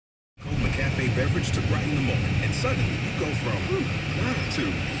McCafe beverage to brighten the moment. And suddenly, you go from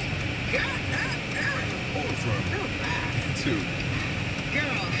to or from to.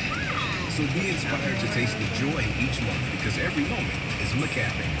 So be inspired to taste the joy in each moment because every moment is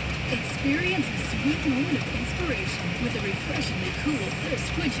McCafe. Experience a sweet moment of inspiration with a refreshingly cool,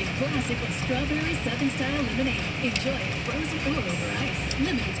 thirst-quenching classic of strawberry Southern-style lemonade. Enjoy it frozen or over ice.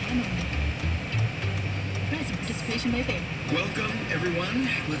 Limited time only. Price and participation may vary. Welcome, everyone.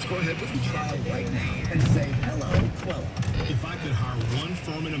 Let's go ahead with Try right now and say hello, Quella. If I could hire one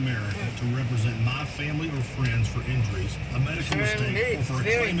firm in America to represent my family or friends for injuries, a medical mistake, or for a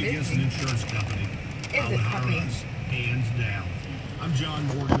claim against an insurance company, I would hire us, hands down. I'm John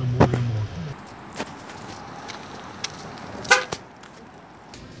Morgan of Morgan & Morgan.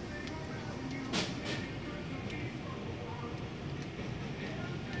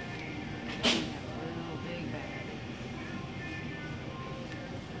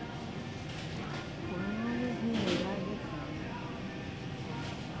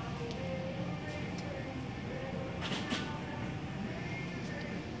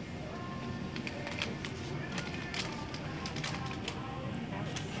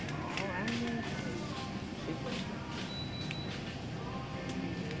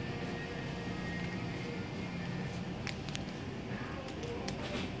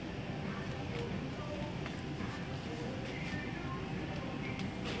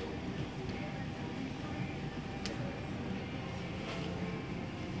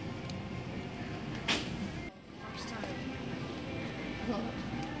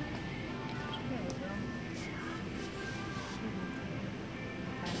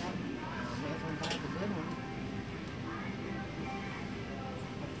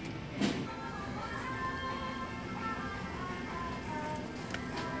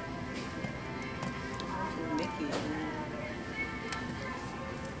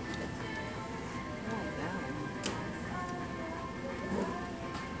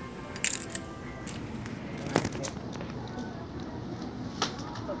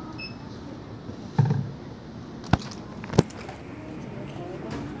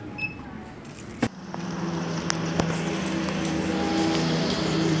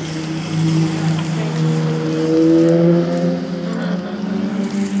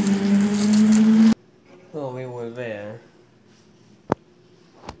 Well, we were there.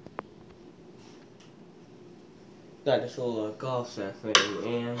 Got this little golf set thing,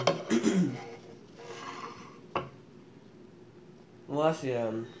 and well,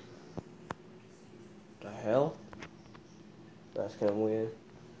 actually, the hell? That's kind of weird.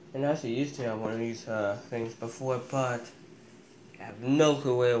 And I actually used to have one of these things before, but I have no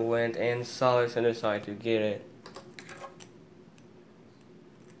clue where it went, and saw this and decided to get it.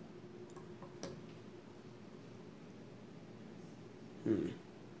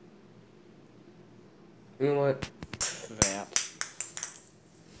 You know what? That.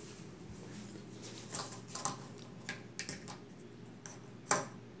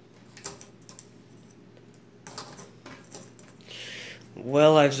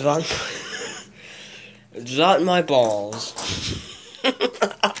 Well, I've dropped my balls.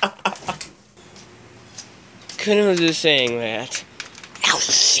 Couldn't resist saying that. Ow,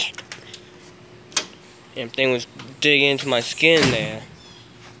 shit! Damn thing was digging into my skin there.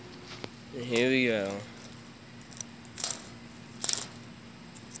 And here we go.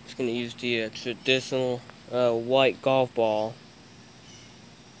 Just gonna use the traditional white golf ball.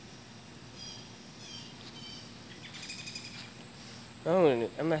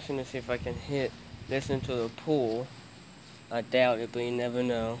 I'm actually gonna see if I can hit this into the pool. I doubt it, but you never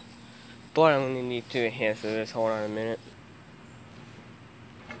know. But I'm gonna need 2 hands for this. Hold on a minute.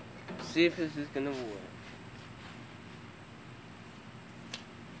 See if this is gonna work.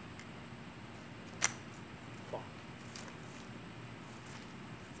 Fuck.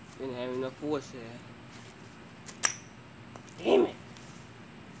 Didn't have enough force there. Damn it.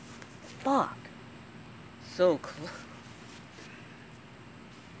 Fuck. So close.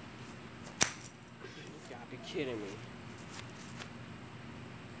 You gotta be kidding me.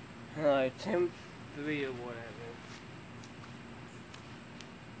 Attempt 3 or whatever.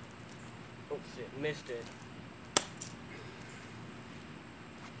 Oh shit, missed it.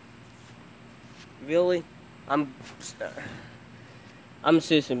 Really? I'm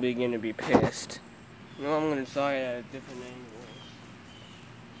seriously beginning to be pissed. No, I'm gonna try it at a different angle.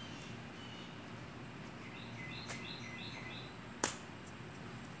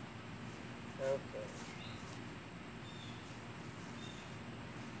 Okay.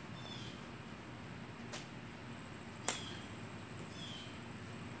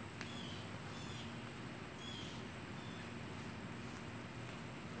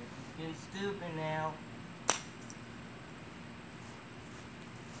 Getting stupid now.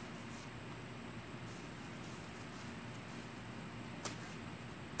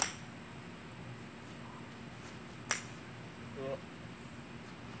 Yep.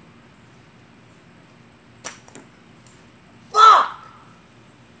 Fuck!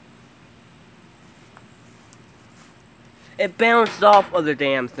 It bounced off of the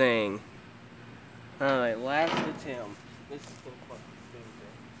damn thing. Alright, last attempt. This is gonna fucking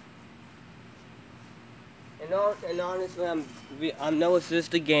stupid. And honestly, I know it's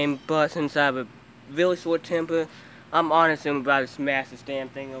just a game, but since I have a really short temper, I'm honestly about to smash this damn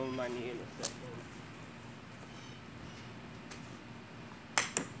thing over my knee in a second.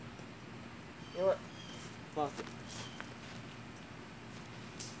 You know what? Fuck it.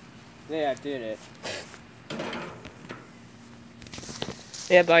 Yeah, I did it.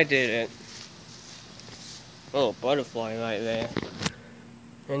 Yep, I did it. Oh, butterfly right there.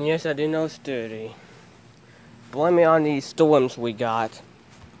 And yes, I do know it's dirty. Blame me on these storms we got.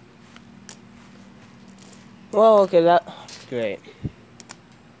 Well, okay, that's great.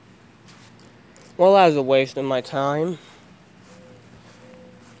 Well, that was a waste of my time.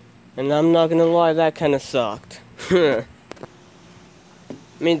 And I'm not gonna lie, that kinda sucked. I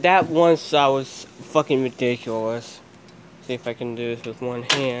mean, that one shot was fucking ridiculous. See if I can do this with one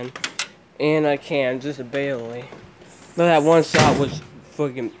hand. And I can, just barely. But that one shot was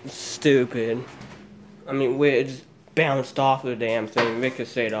fucking stupid. I mean, where it just bounced off of the damn thing,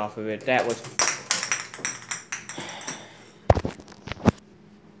 ricocheted off of it. That was...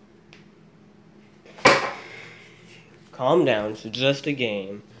 Calm down, it's just a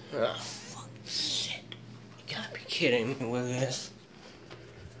game. Oh, fuck, shit. You gotta be kidding me with this.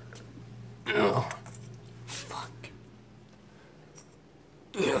 Oh, fuck.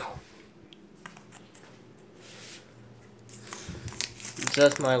 No.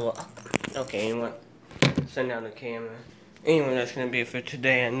 Just my luck. Okay, you know what? Send down the camera. Anyway, that's gonna be it for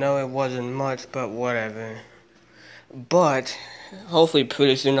today. I know it wasn't much, but whatever. But hopefully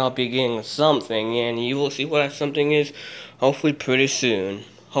pretty soon I'll be getting something, and you will see what that something is hopefully pretty soon.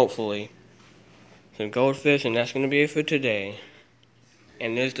 Hopefully. So goldfish, and that's gonna be it for today.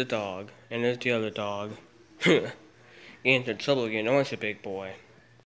 And there's the dog. And there's the other dog. Get into trouble again, aren't you, big boy?